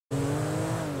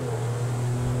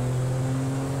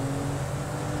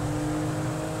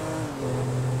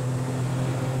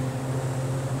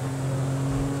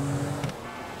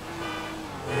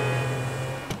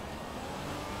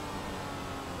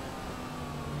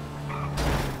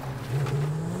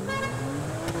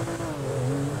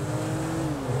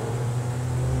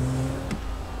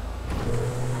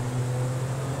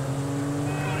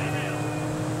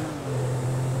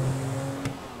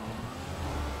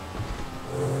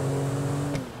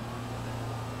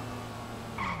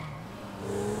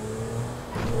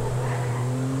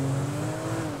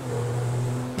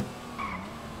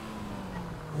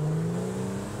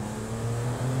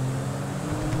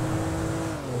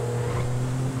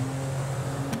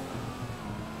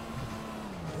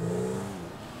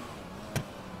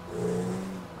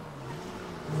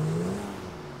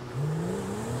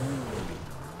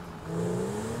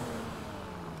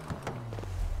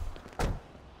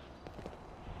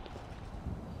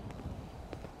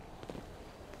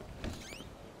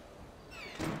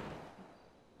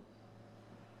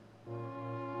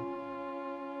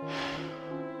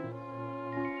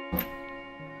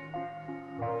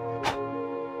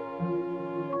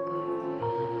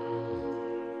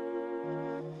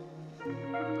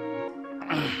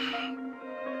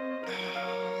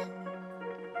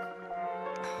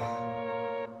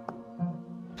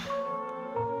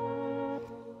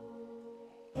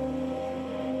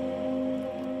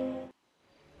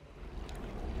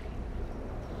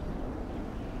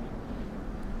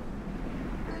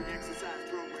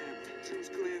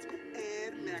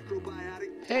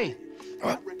Hey.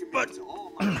 But...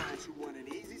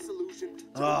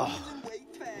 Oh.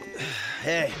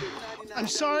 Hey. I'm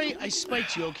sorry I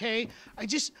spiked you, okay? I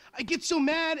get so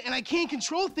mad and I can't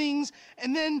control things,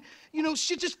 and then, you know,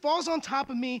 shit just falls on top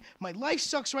of me. My life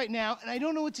sucks right now, and I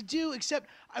don't know what to do except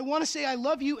I want to say I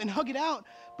love you and hug it out,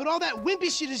 but all that wimpy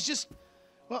shit is just,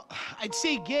 well, I'd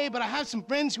say gay, but I have some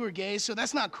friends who are gay, so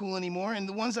that's not cool anymore, and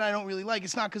the ones that I don't really like,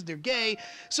 it's not because they're gay,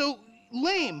 so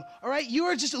lame, all right? You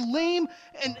are just a lame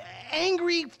and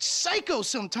angry psycho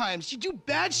sometimes. You do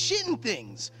bad shit and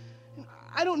things.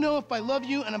 I don't know if I love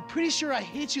you, and I'm pretty sure I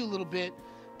hate you a little bit,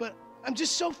 but I'm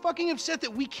just so fucking upset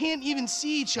that we can't even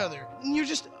see each other. And you're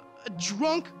just a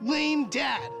drunk, lame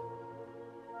dad.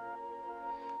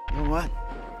 You know what?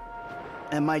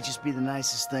 That might just be the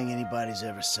nicest thing anybody's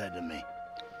ever said to me.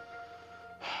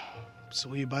 So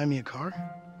will you buy me a car?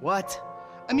 What?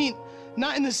 I mean,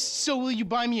 not in the so will you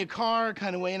buy me a car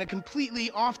kind of way, in a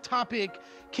completely off-topic,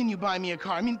 can you buy me a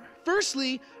car? I mean,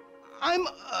 firstly, I'm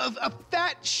a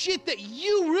fat shit that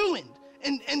you ruined.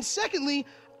 And secondly,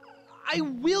 I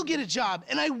will get a job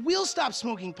and I will stop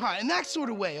smoking pot in that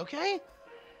sort of way, okay?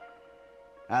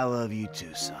 I love you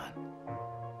too, son.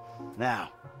 Now,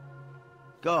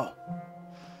 go.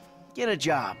 Get a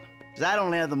job, because I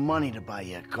don't have the money to buy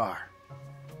you a car.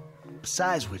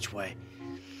 Besides which way,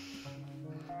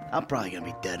 I'm probably gonna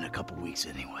be dead in a couple weeks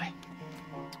anyway.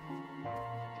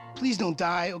 Please don't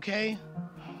die, okay?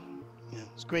 Yeah,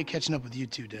 it's great catching up with you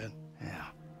too, Dad. Yeah.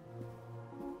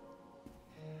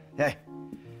 Hey,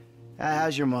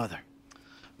 how's your mother?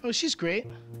 Oh, she's great.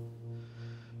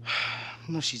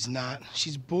 No, she's not.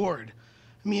 She's bored.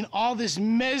 I mean, all this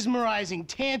mesmerizing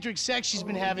tantric sex she's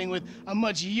been having with a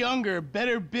much younger,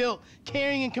 better built,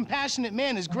 caring and compassionate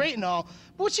man is great and all,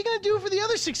 but what's she gonna do for the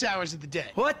other 6 hours of the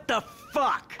day? What the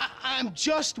fuck? I'm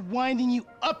just winding you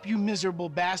up, you miserable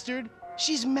bastard.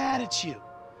 She's mad at you.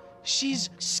 She's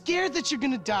scared that you're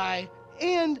gonna die,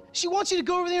 and she wants you to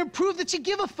go over there and prove that you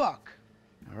give a fuck.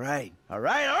 All right.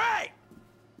 I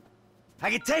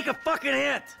can take a fucking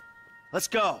hint. Let's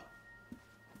go.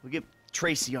 We'll get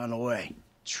Tracy on the way.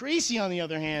 Tracy, on the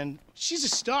other hand, she's a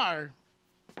star.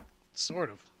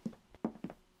 Sort of.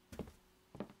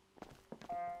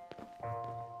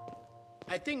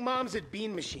 I think Mom's at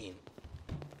Bean Machine.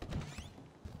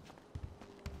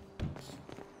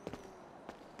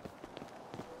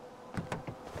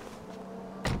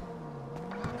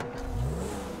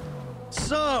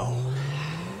 So,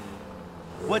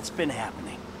 what's been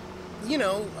happening? You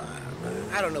know,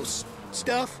 I don't know,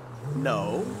 stuff?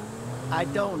 No, I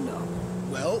don't know.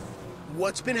 Well,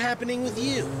 what's been happening with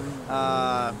you?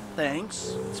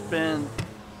 Thanks.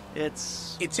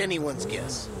 It's anyone's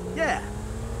guess. Yeah,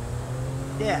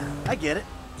 I get it.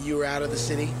 You were out of the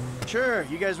city? Sure,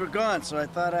 you guys were gone, so I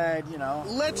thought I'd, you know...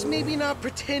 Let's maybe not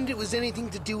pretend it was anything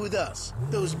to do with us.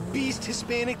 Those beast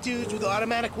Hispanic dudes with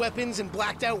automatic weapons and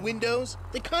blacked out windows,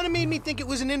 they kind of made me think it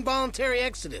was an involuntary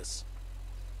exodus.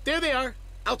 There they are,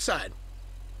 outside.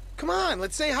 Come on,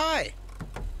 let's say hi.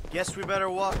 Guess we better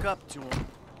walk up to him.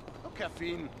 Oh,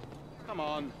 Caffeine. Come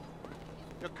on.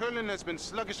 Your curling has been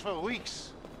sluggish for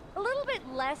weeks. A little bit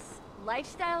less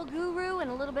lifestyle guru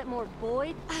and a little bit more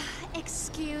Boyd.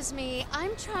 Excuse me,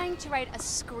 I'm trying to write a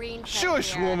screenplay.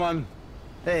 Shush, here. woman.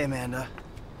 Hey, Amanda.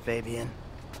 Fabian.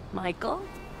 Michael?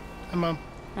 Hi, Mom.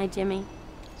 Hi, Jimmy.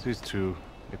 These two,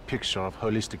 a picture of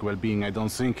holistic well-being, I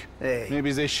don't think. Hey.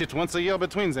 Maybe they shit once a year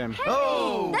between them. Hey,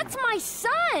 Oh! that's my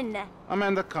son!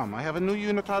 Amanda, come. I have a new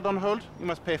unitard on hold. You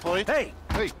must pay for it. Hey!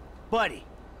 Hey! Buddy,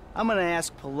 I'm gonna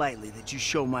ask politely that you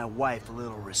show my wife a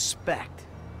little respect.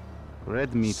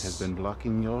 Red meat has been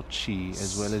blocking your chi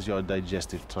as well as your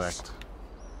digestive tract.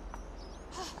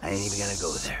 I ain't even gonna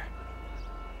go there.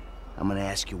 I'm gonna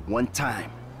ask you one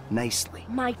time, nicely.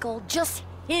 Michael, just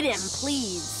hit him,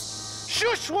 please.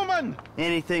 Shush, woman!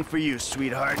 Anything for you,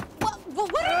 sweetheart. What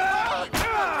are you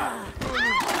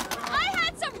I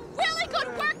had some really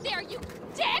good work there, you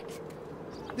dick!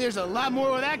 There's a lot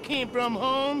more where that came from,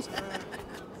 Holmes.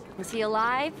 Was he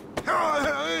alive?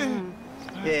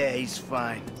 Yeah, he's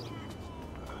fine.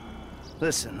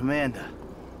 Listen, Amanda.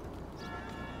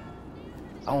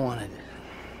 I've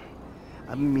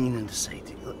been meaning to say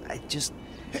to you, look,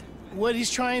 What he's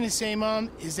trying to say,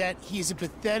 Mom, is that he's a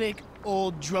pathetic,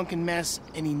 old, drunken mess,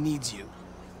 and he needs you.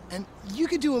 And you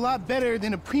could do a lot better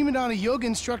than a prima donna yoga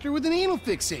instructor with an anal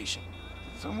fixation.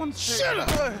 Someone Shut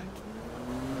up!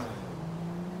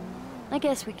 I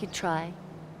guess we could try.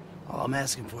 all I'm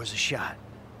asking for is a shot.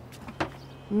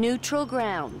 Neutral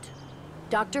ground.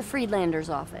 Dr. Friedlander's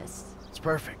office. It's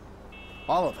perfect.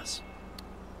 All of us.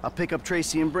 I'll pick up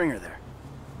Tracy and bring her there.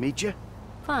 Meet you?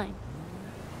 Fine.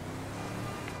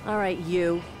 All right,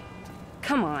 you.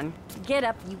 Come on, get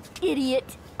up, you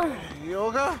idiot.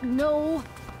 Yoga? No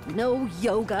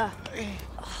yoga.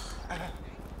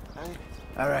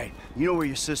 All right, you know where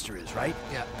your sister is, right?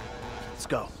 Yeah. Let's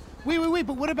go. Wait,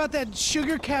 but what about that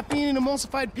sugar, caffeine, and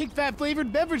emulsified pig fat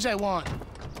flavored beverage I want?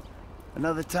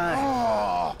 Another time.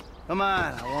 Oh, Come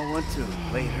on, I want one too.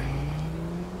 Later.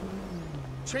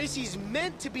 Tracy's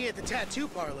meant to be at the tattoo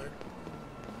parlor.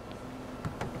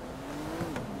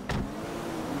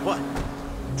 What?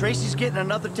 Tracy's getting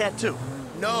another tattoo.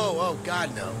 No, oh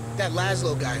God, no. That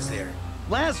Laszlo guy's there.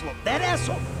 Laszlo, that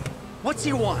asshole. What's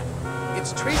he want?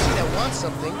 It's Tracy that wants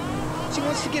something. She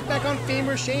wants to get back on Fame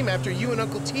or Shame after you and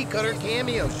Uncle T cut her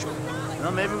cameo short.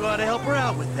 Well, maybe we ought to help her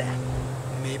out with that.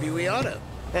 Maybe we oughta.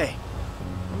 Hey,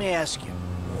 let me ask you.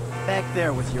 Back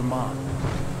there with your mom.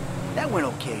 That went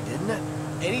okay, didn't it?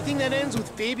 Anything that ends with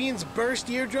Fabian's burst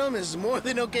eardrum is more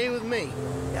than okay with me.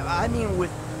 Yeah, I mean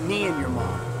with me and your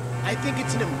mom. I think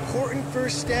it's an important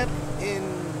first step in,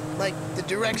 like, the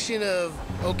direction of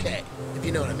okay, if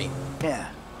you know what I mean. Yeah,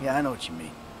 I know what you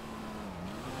mean.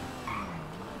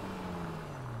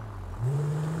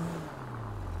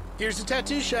 Here's the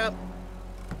tattoo shop.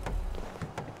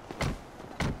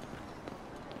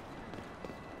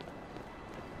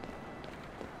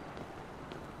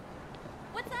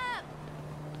 What's up?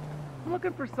 I'm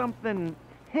looking for something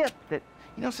hip that,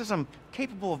 says I'm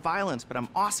capable of violence, but I'm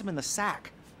awesome in the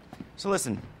sack. So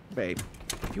listen, babe,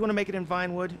 if you want to make it in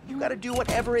Vinewood, you gotta do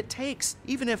whatever it takes.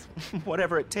 Even if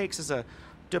whatever it takes is a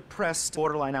depressed,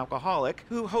 borderline alcoholic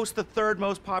who hosts the third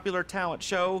most popular talent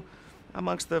show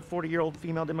amongst the 40-year-old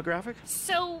female demographic.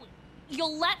 So,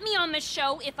 you'll let me on the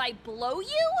show if I blow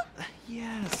you?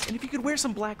 Yes, and if you could wear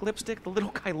some black lipstick, the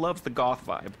little guy loves the goth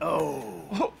vibe.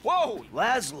 Oh, Whoa!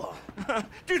 Laszlo.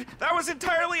 Dude, that was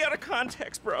entirely out of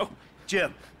context, bro.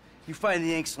 Jim, you find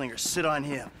the ink slinger, sit on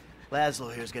him.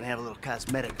 Laszlo here's gonna have a little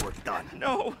cosmetic work done.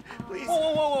 No, please.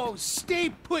 whoa, stay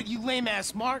put, you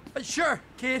lame-ass Mark. Sure,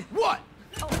 kid. What?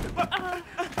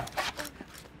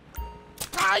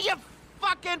 Ah, you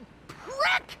fucking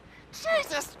prick!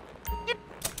 Jesus! You...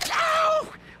 Ow!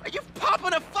 Are you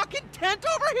popping a fucking tent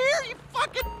over here? You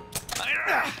fucking...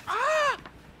 Ah!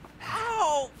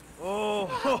 Ow!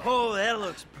 Oh, that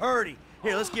looks purty.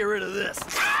 Here, let's get rid of this.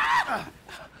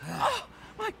 Oh,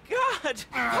 my God!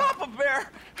 Papa Bear!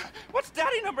 What's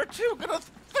Daddy number 2 gonna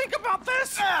think about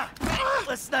this?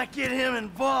 Let's not get him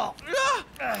involved.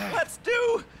 Let's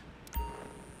do...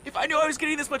 If I knew I was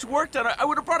getting this much work done, I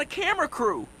would have brought a camera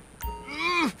crew.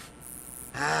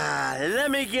 Let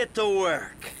me get to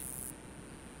work.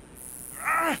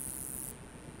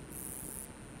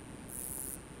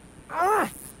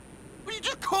 Will you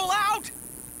just call out?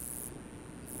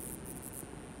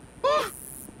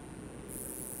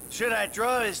 Should I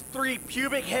draw his 3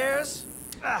 pubic hairs?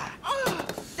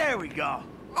 There we go.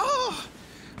 Oh,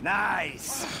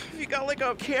 Nice. you got like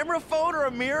a camera phone or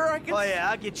a mirror I can... Oh yeah,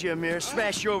 I'll get you a mirror,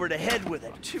 smash you over the head with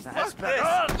it. Fuck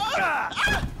better.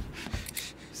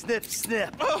 this. Snip,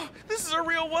 snip. Oh, this is a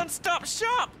real one-stop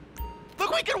shop.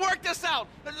 Look, we can work this out.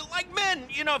 Like men,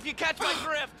 if you catch my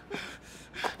drift.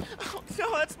 Oh,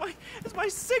 no, that's my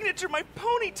signature, my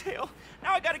ponytail.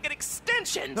 Now I gotta get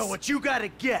extensions. No, what you gotta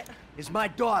get is my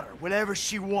daughter, whatever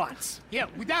she wants. Yeah,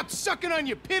 without sucking on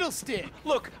your piddle stick.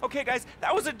 Look, okay, guys,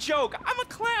 that was a joke. I'm a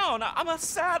clown. I'm a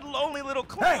sad, lonely little Hey,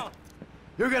 clown.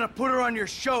 you're gonna put her on your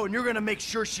show and you're gonna make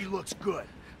sure she looks good.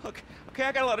 Look, okay,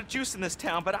 I got a lot of juice in this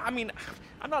town, but I mean,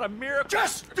 I'm not a miracle.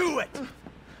 Just do it!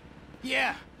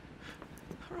 Yeah.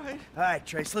 All right. All right,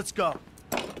 Trace, let's go.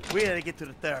 We gotta get to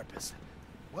the therapist.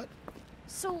 What?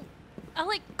 So, I'll,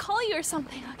 call you or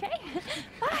something, okay?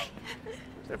 Bye.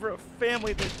 Is ever a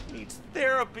family that needs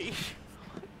therapy?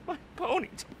 My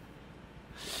ponytail.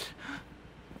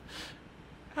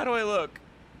 How do I look?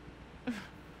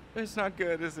 It's not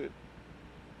good, is it?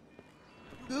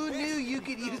 Who knew you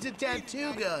could use a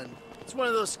tattoo gun? It's one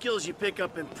of those skills you pick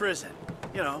up in prison.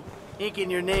 You know,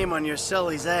 inking your name on your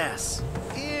cellie's ass.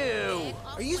 Ew.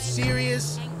 Are you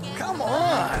serious? Come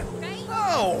on!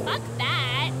 No! Fuck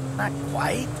that. Not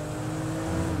quite.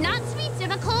 Not to be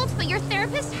difficult, but your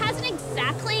therapist hasn't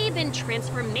exactly been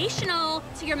transformational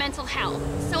to your mental health.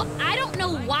 So I don't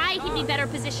know why he'd be better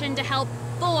positioned to help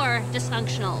 4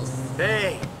 dysfunctionals.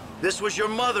 Hey, this was your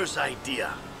mother's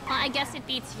idea. Well, I guess it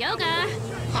beats yoga.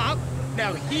 Huh?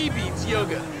 Now he beats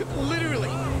yoga. Literally.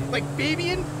 Like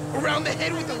Fabian? Around the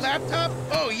head with the laptop?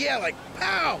 Oh yeah, like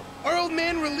pow! Our old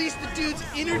man released the dude's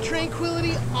inner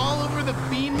tranquility all over the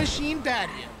bean machine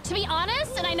patio. To be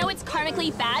honest, and I know it's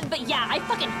karmically bad, but yeah, I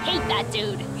fucking hate that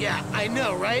dude. Yeah, I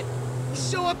know, right? He's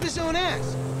so up his own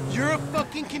ass. You're a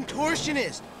fucking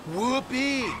contortionist.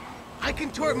 Whoopee. I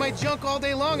contort my junk all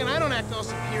day long and I don't act all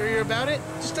superior about it.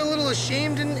 Just a little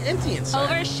ashamed and empty inside.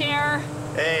 Overshare.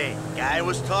 Hey, guy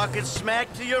was talking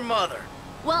smack to your mother.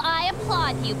 Well, I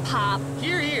applaud you, Pop.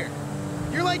 Here, here.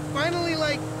 You're like finally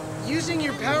using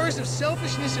your powers of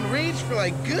selfishness and rage for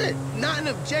good. Not an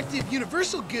objective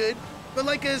universal good, but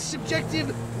like a subjective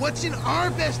what's in our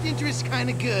best interest kind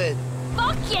of good.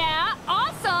 Fuck yeah!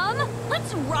 Awesome!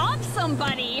 Let's rob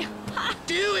somebody! Ha.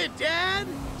 Do it, Dad!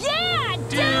 Yeah!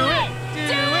 Do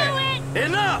it!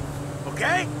 Enough,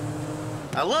 okay?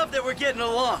 I love that we're getting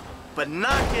along, but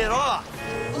knock it off.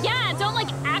 Yeah, don't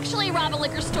actually rob a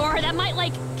liquor store. That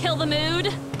might kill the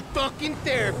mood. Fucking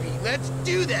therapy. Let's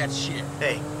do that shit.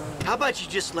 Hey, how about you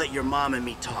just let your mom and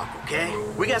me talk, okay?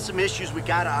 We got some issues we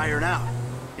gotta iron out.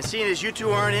 And seeing as you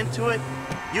two aren't into it,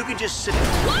 you can just sit there.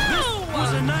 Whoa! This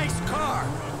was a nice car.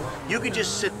 You can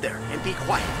just sit there and be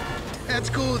quiet. That's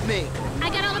cool with me. I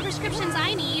got all the prescriptions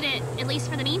I need, at least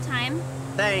for the meantime.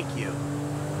 Thank you.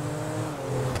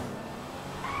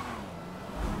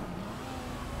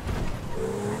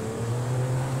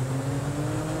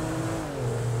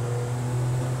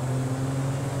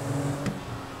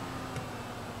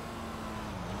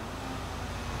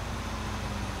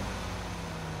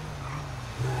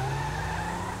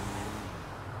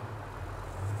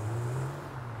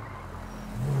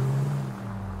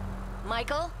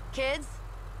 Michael, kids,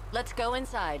 let's go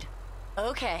inside.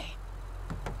 Okay.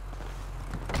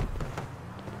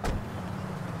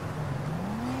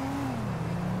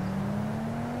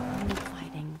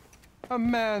 Fighting.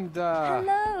 Amanda!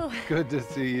 Hello. Good to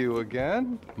see you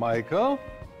again. Michael,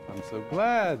 I'm so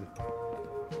glad.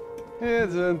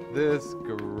 Isn't this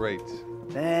great?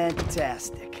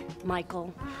 Fantastic.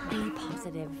 Michael, be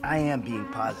positive. I am being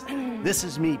positive. This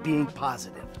is me being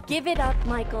positive. Give it up,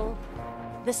 Michael.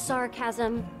 The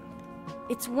sarcasm,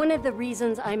 it's one of the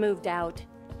reasons I moved out.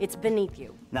 It's beneath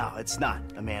you. No, it's not,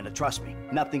 Amanda. Trust me.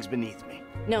 Nothing's beneath me.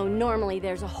 No, normally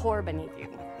there's a whore beneath you.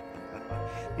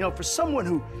 You know, for someone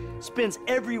who spends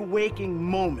every waking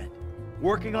moment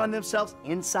working on themselves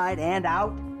inside and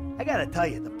out, I gotta tell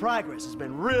you, the progress has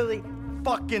been really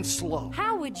fucking slow.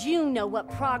 How would you know what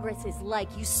progress is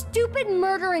like, you stupid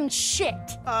murdering shit?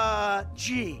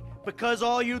 Gee, because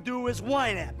all you do is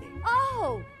whine at me.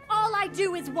 Oh, all I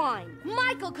do is whine.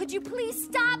 Michael, could you please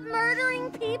stop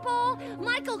murdering people?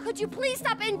 Michael, could you please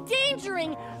stop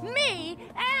endangering me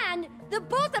and the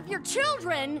both of your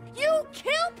children? You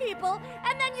kill people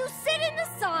and then you sit in the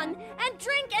sun and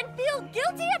drink and feel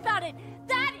guilty about it.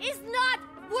 That is not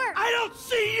work. I don't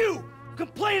see you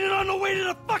complaining on the way to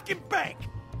the fucking bank.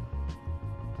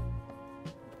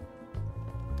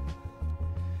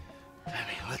 I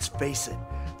mean, let's face it,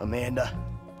 Amanda.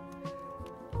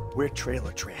 We're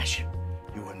trailer trash,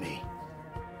 you and me.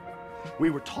 We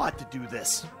were taught to do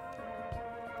this.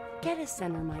 Get a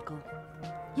center, Michael.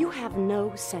 You have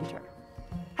no center.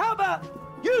 How about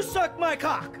you suck my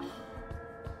cock?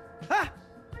 Huh?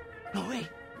 No, wait.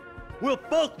 We'll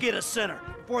both get a center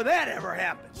before that ever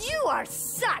happens. You are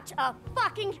such a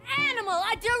fucking animal,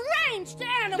 a deranged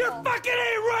animal. You're fucking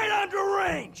ain't right on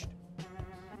deranged.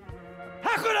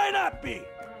 How could I not be?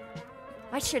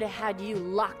 I should have had you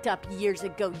locked up years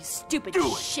ago, you stupid Do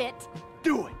it. shit.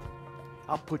 Do it.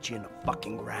 I'll put you in the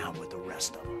fucking ground with the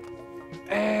rest of them.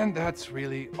 And that's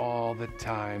really all the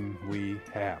time we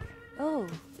have. Oh,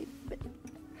 but...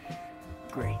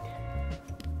 Great.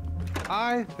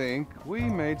 I think we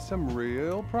made some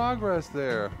real progress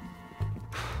there.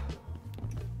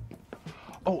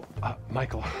 Oh,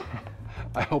 Michael,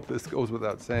 I hope this goes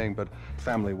without saying, but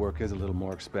family work is a little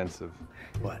more expensive.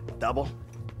 What, double?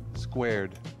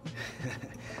 Squared.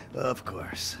 Of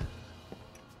course.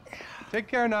 Take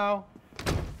care now.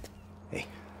 Hey,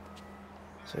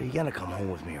 so you gonna come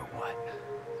home with me or what?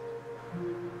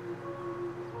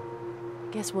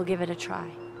 Guess we'll give it a try.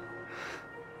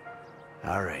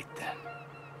 All right, then.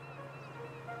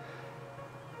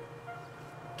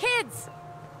 Kids!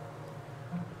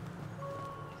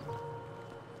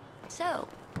 So,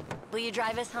 will you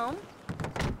drive us home?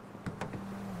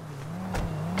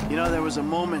 You know, there was a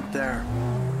moment there.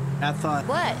 I thought,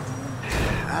 What?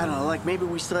 I don't know, like maybe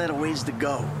we still had a ways to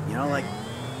go. You know, like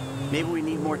maybe we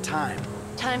need more time.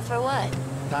 Time for what?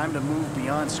 Time to move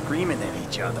beyond screaming at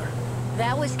each other.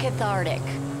 That was cathartic.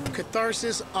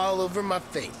 Catharsis all over my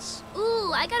face.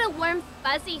 Ooh, I got a warm,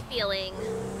 fuzzy feeling.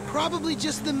 Probably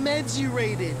just the meds you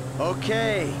raided.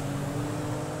 Okay.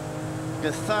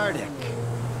 Cathartic.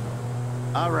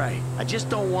 All right, I just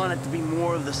don't want it to be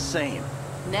more of the same.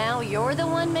 Now you're the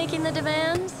one making the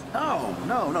demands? No,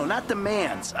 not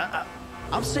demands.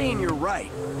 I'm saying you're right.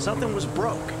 Something was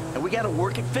broke, and we gotta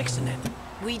work at fixing it.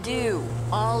 We do.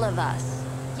 All of us.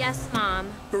 Yes, Mom.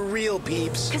 For real,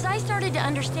 peeps. Because I started to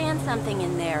understand something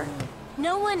in there.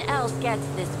 No one else gets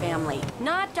this family.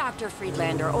 Not Dr.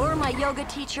 Friedlander, or my yoga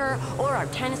teacher, or our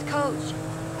tennis coach,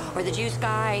 or the juice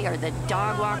guy, or the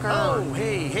dog walker. Oh,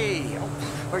 hey.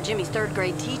 Or Jimmy's third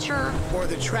grade teacher. Or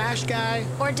the trash guy.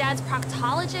 Or Dad's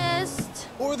proctologist.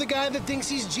 Or the guy that thinks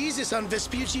he's Jesus on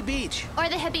Vespucci Beach. Or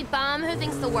the hippie bum who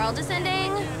thinks the world is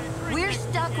ending. We're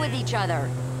stuck with each other.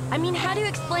 I mean, how do you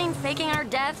explain faking our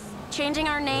deaths, changing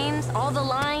our names, all the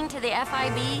lying to the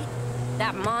FIB?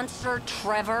 That monster,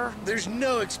 Trevor? There's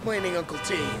no explaining Uncle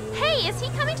T. Hey, is he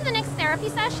coming to the next therapy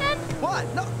session? What?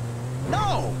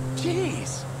 No!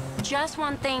 Jeez. Just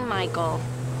one thing, Michael.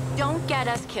 Don't get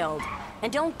us killed.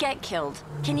 And don't get killed.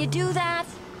 Can you do that?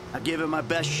 I'll give it my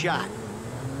best shot.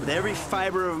 With every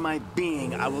fiber of my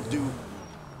being, I will do...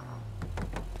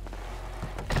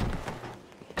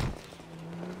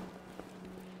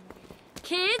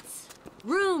 Kids,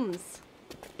 rooms.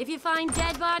 If you find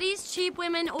dead bodies, cheap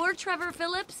women, or Trevor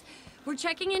Phillips, we're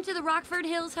checking into the Rockford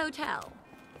Hills Hotel.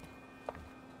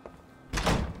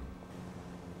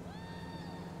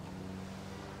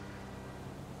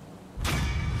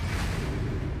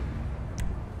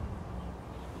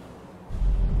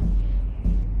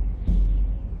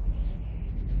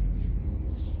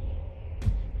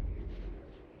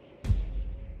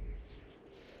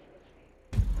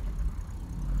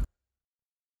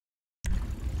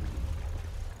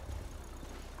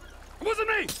 It wasn't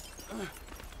me!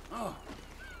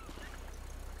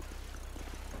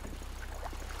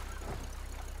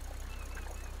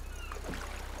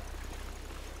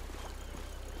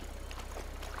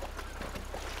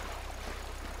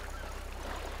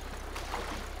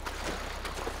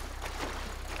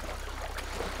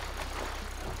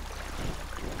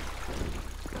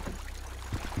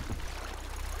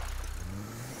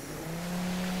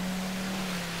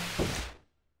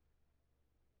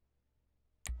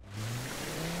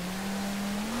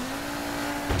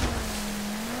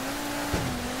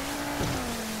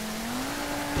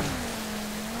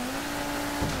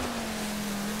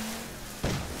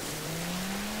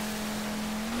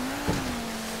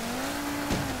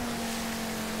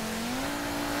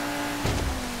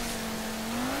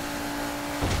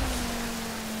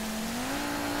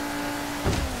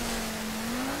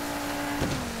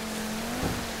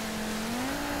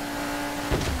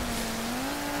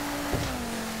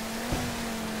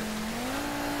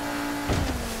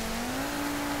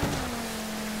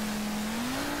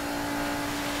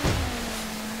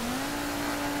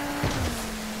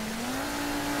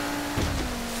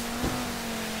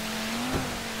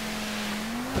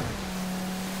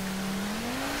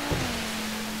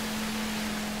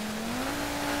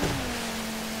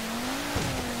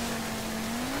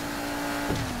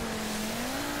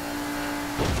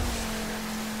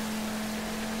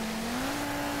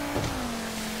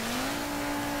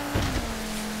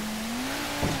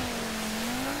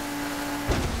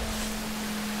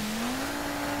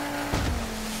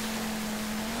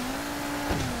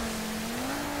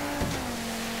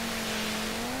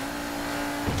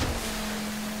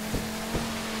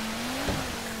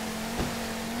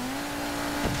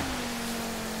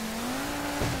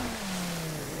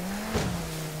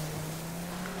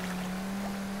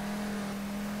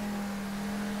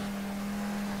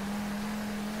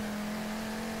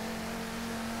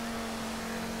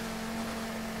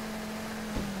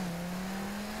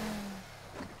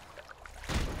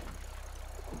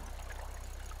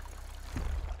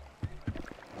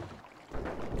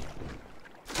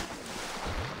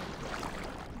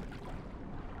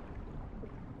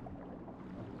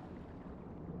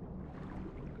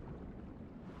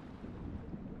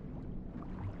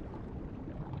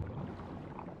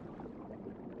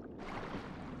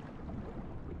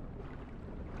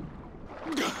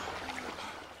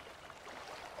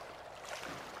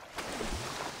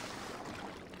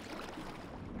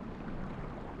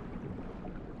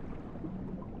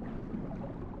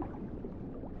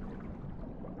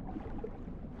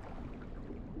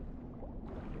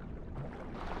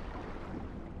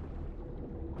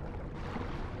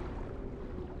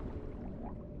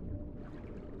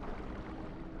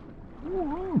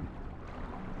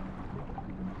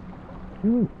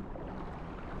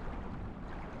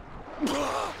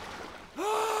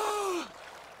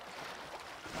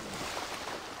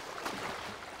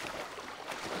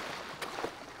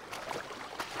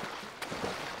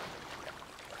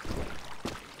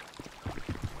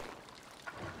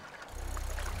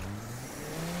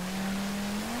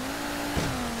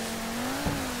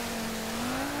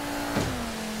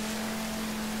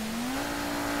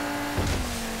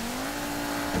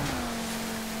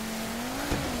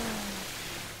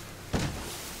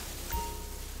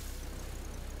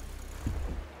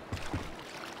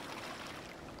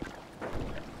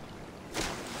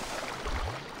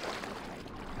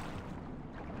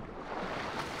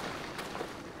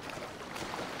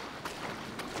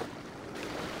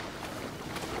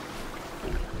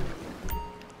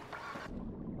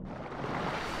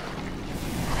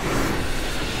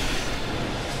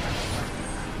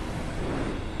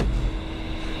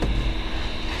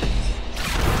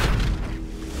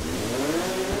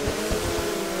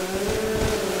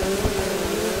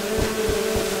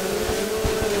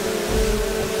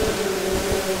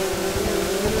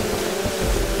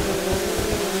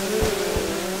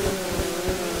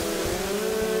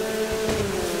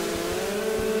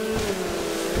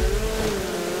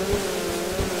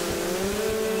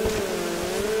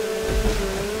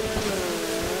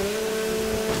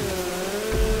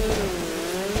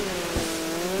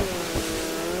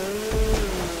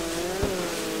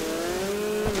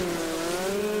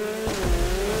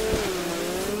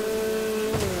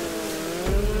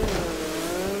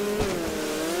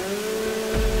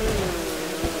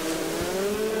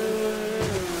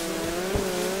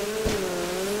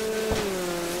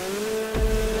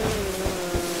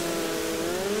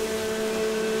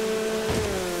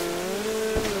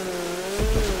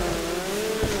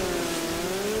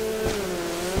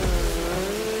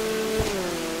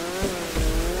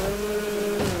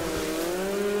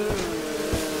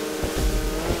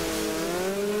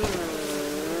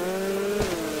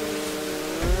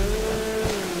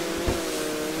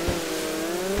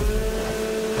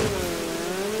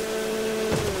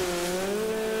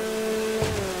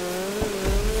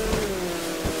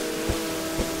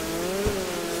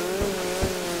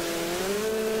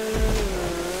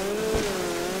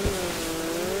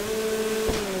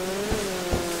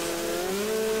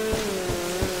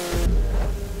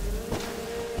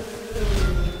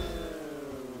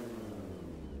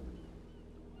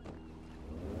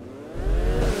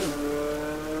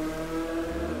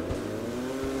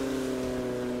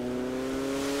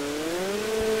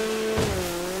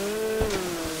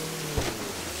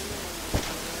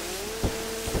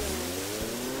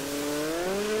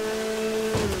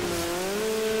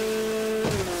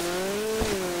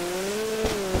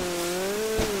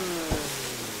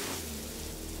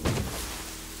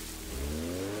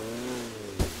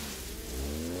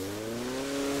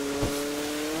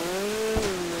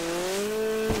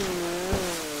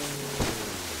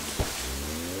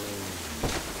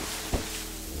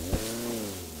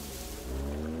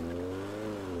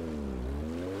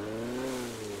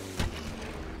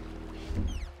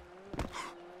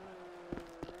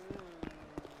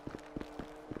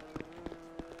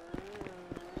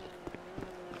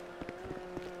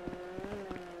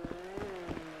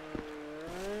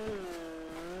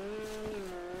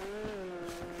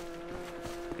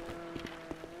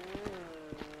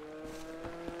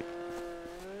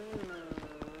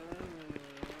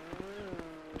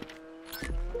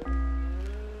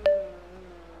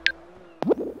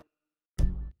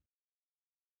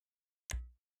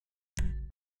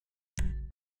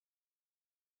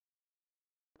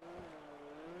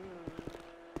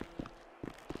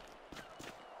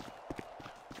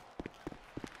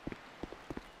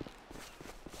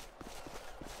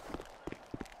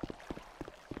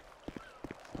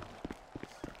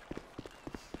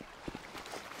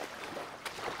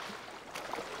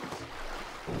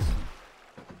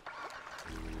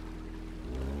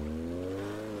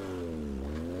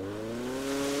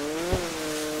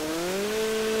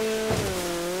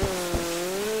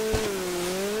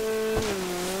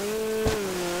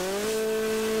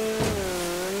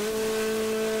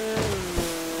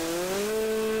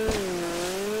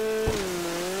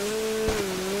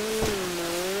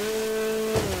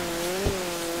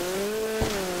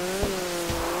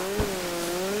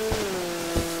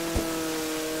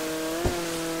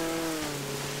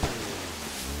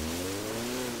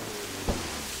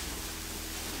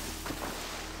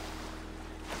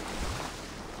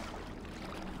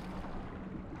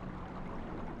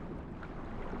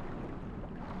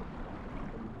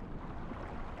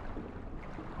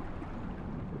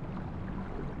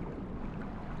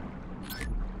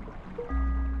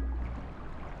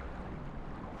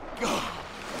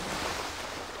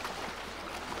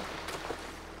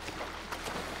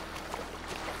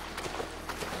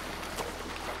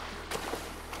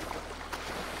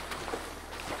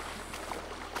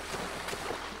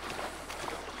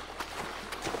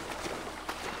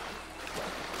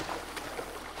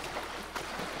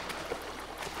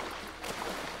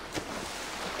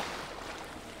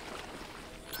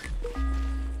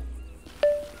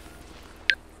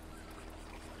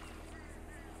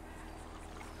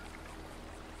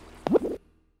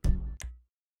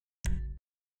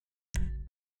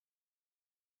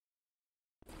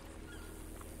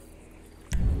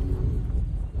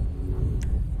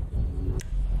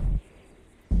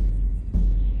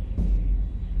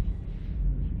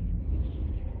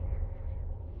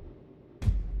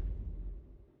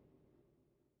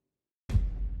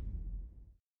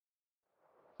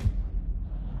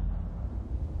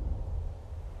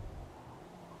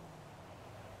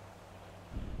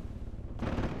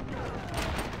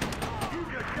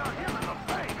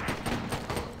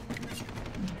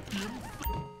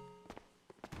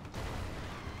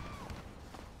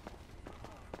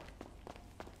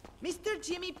 Mr.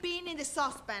 Jimmy Bean in the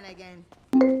saucepan again.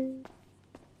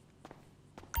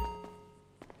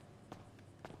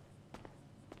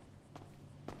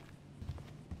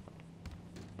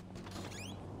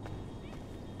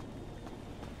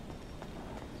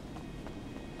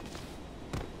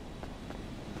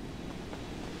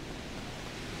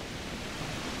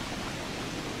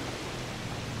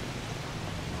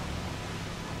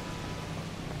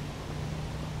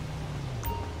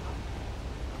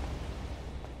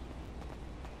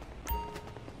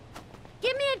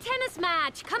 Give me a tennis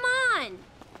match, come on!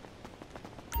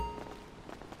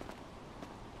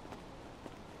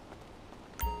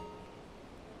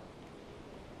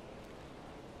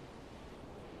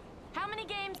 How many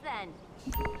games then?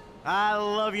 I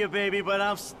love you, baby, but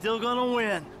I'm still gonna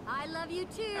win. I love you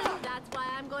too, that's why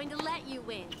I'm going to let you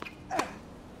win.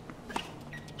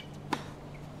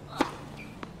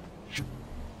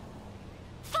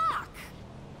 Fuck!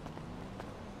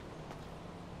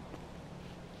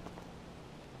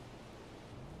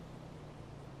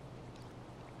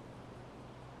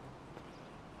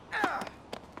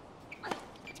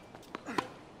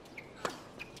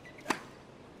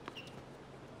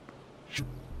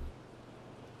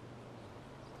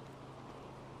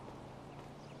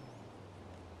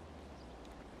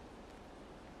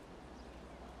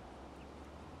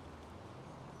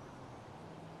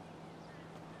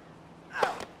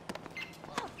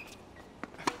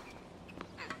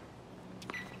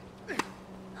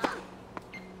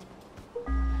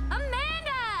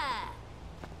 Amanda!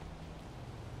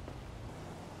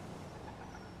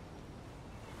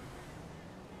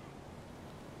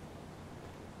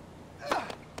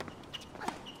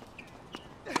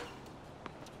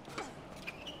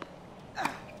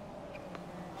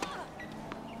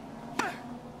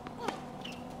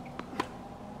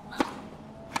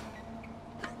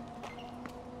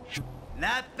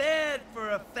 Not bad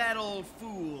for a fat old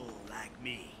fool like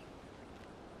me.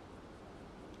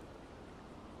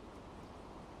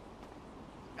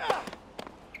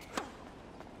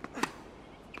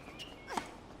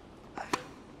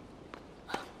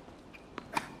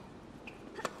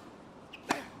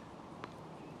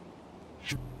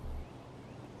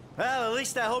 Well, at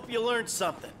least I hope you learned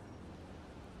something.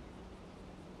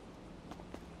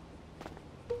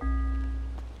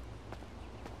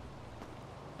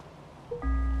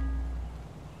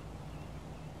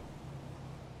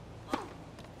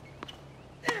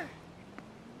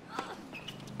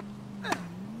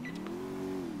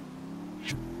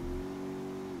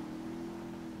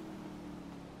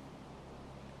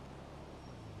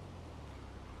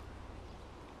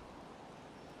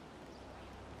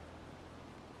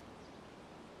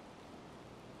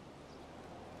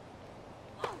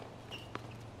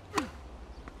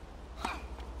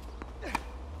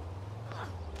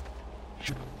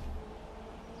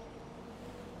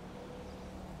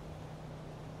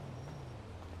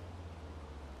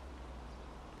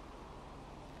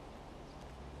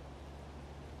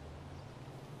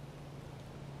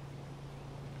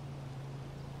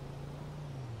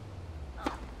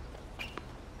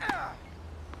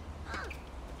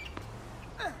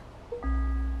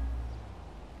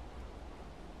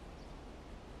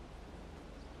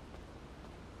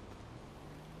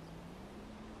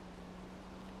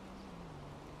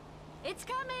 It's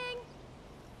coming!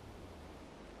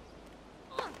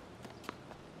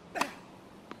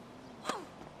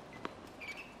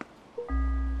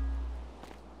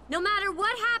 No matter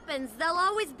what happens, there'll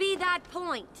always be that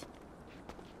point.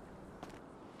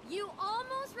 You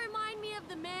almost remind me of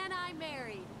the man I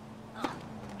married.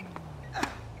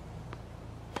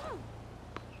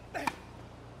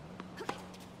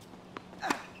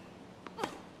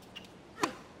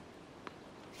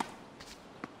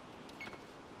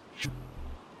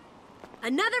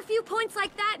 Another few points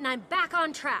like that and I'm back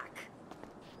on track.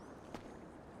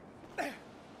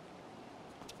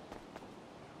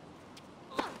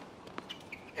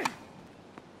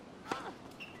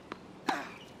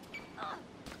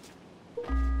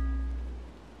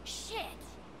 Shit.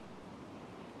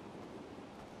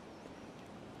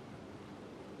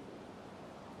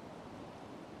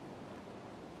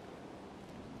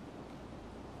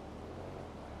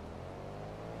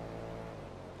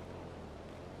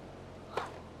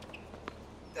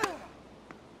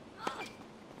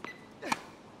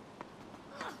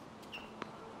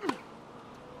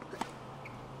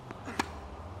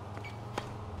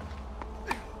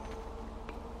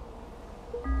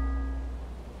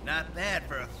 Not bad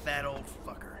for a fat old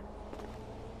fucker.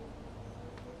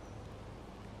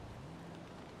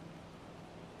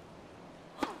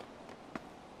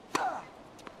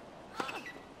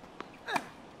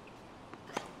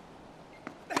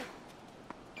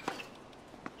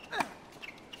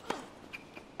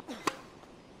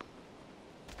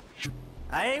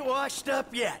 I ain't washed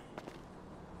up yet.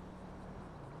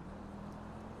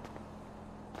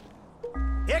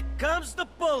 Here comes the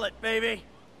bullet, baby.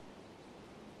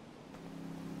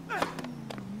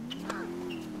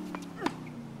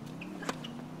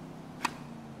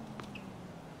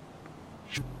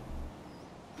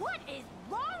 What is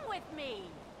wrong with me?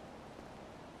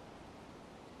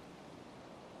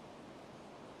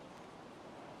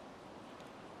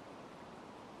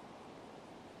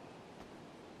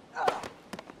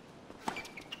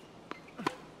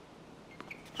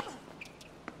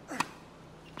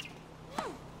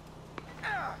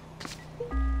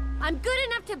 I'm good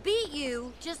enough to beat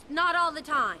you, just not all the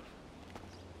time.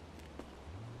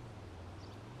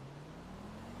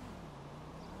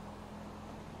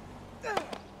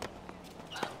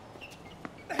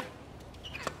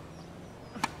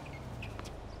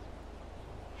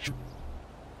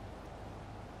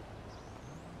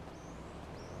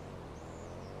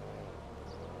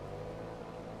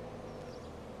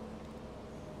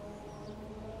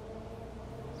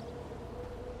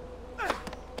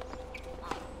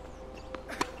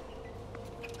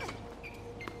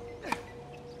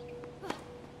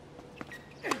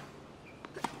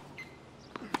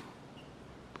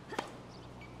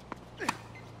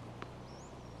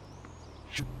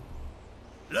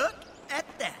 Look at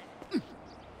that.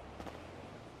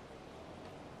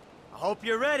 I hope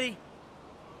you're ready.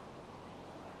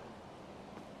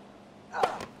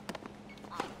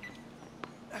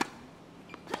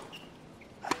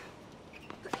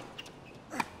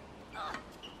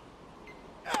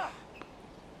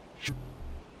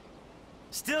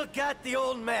 Still got the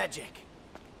old magic.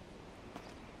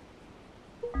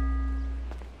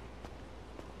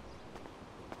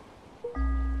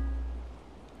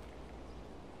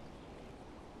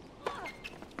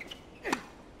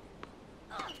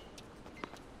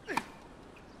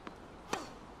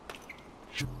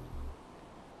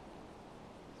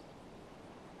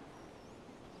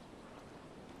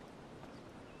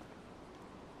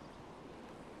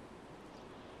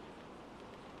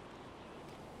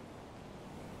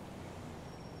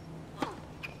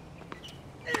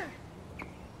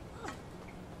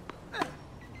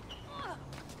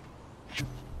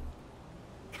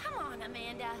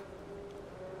 Amanda.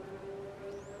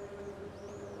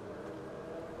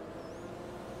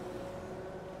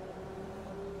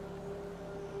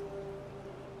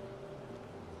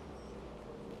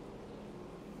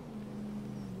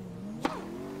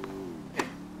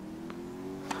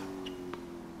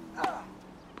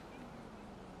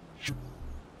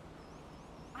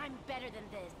 I'm better than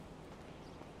this.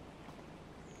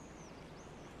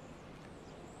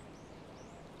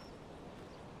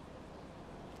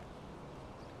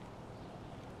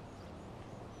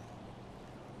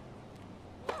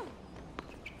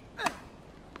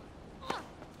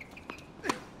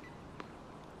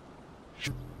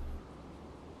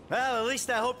 Well, at least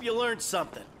I hope you learned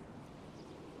something.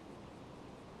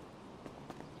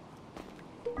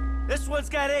 This one's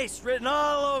got Ace written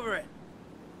all over it.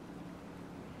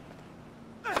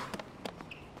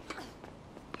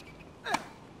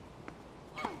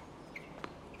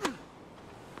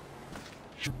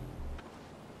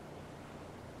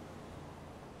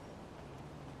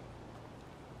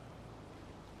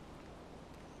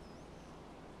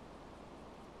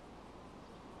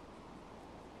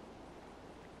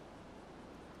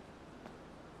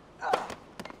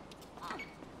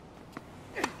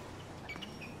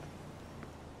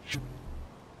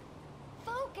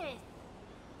 Focus.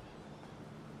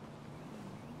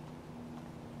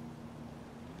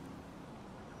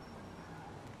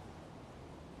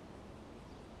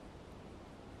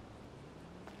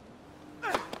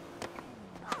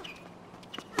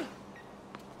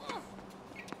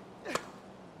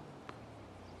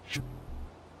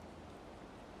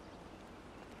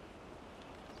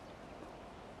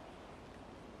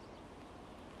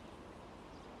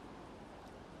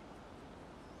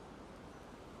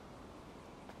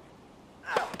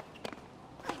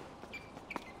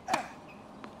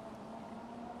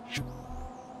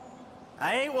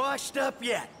 I ain't washed up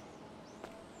yet.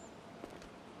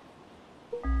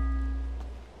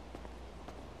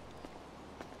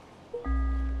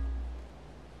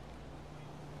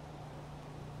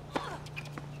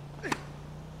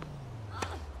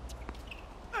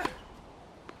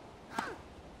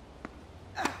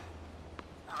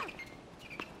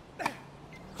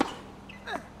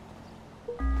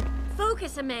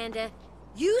 Focus, Amanda.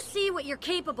 You see what you're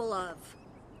capable of.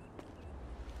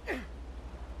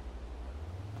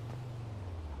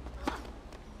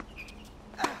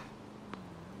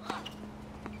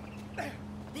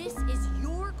 This is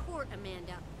your court,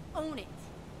 Amanda. Own it.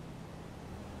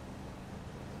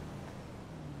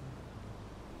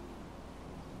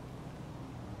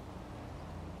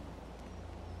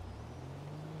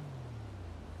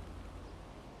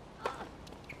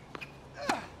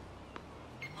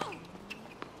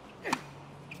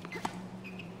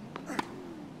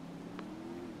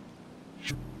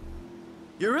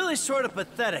 You're really sort of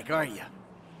pathetic, aren't you?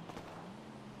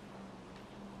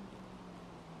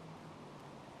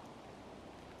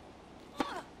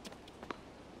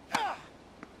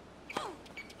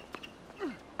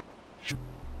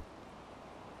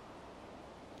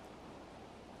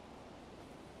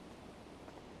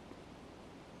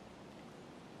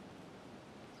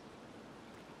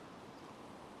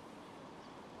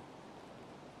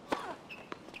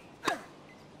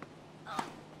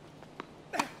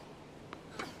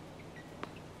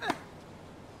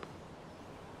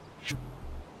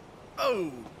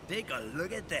 Oh, take a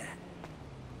look at that.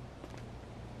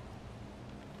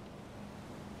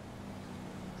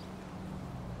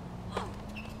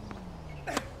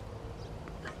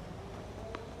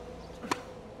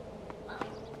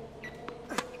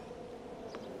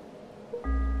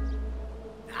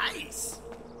 Nice.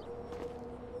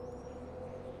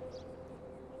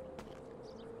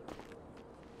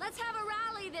 Let's have a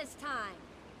rally this time.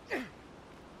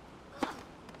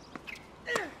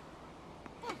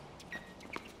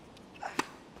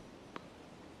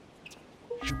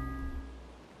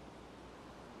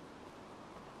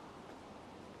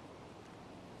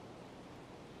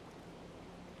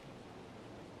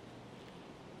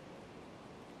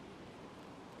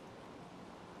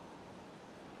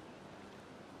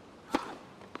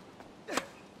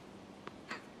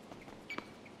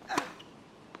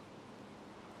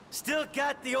 Still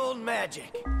got the old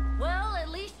magic. Well,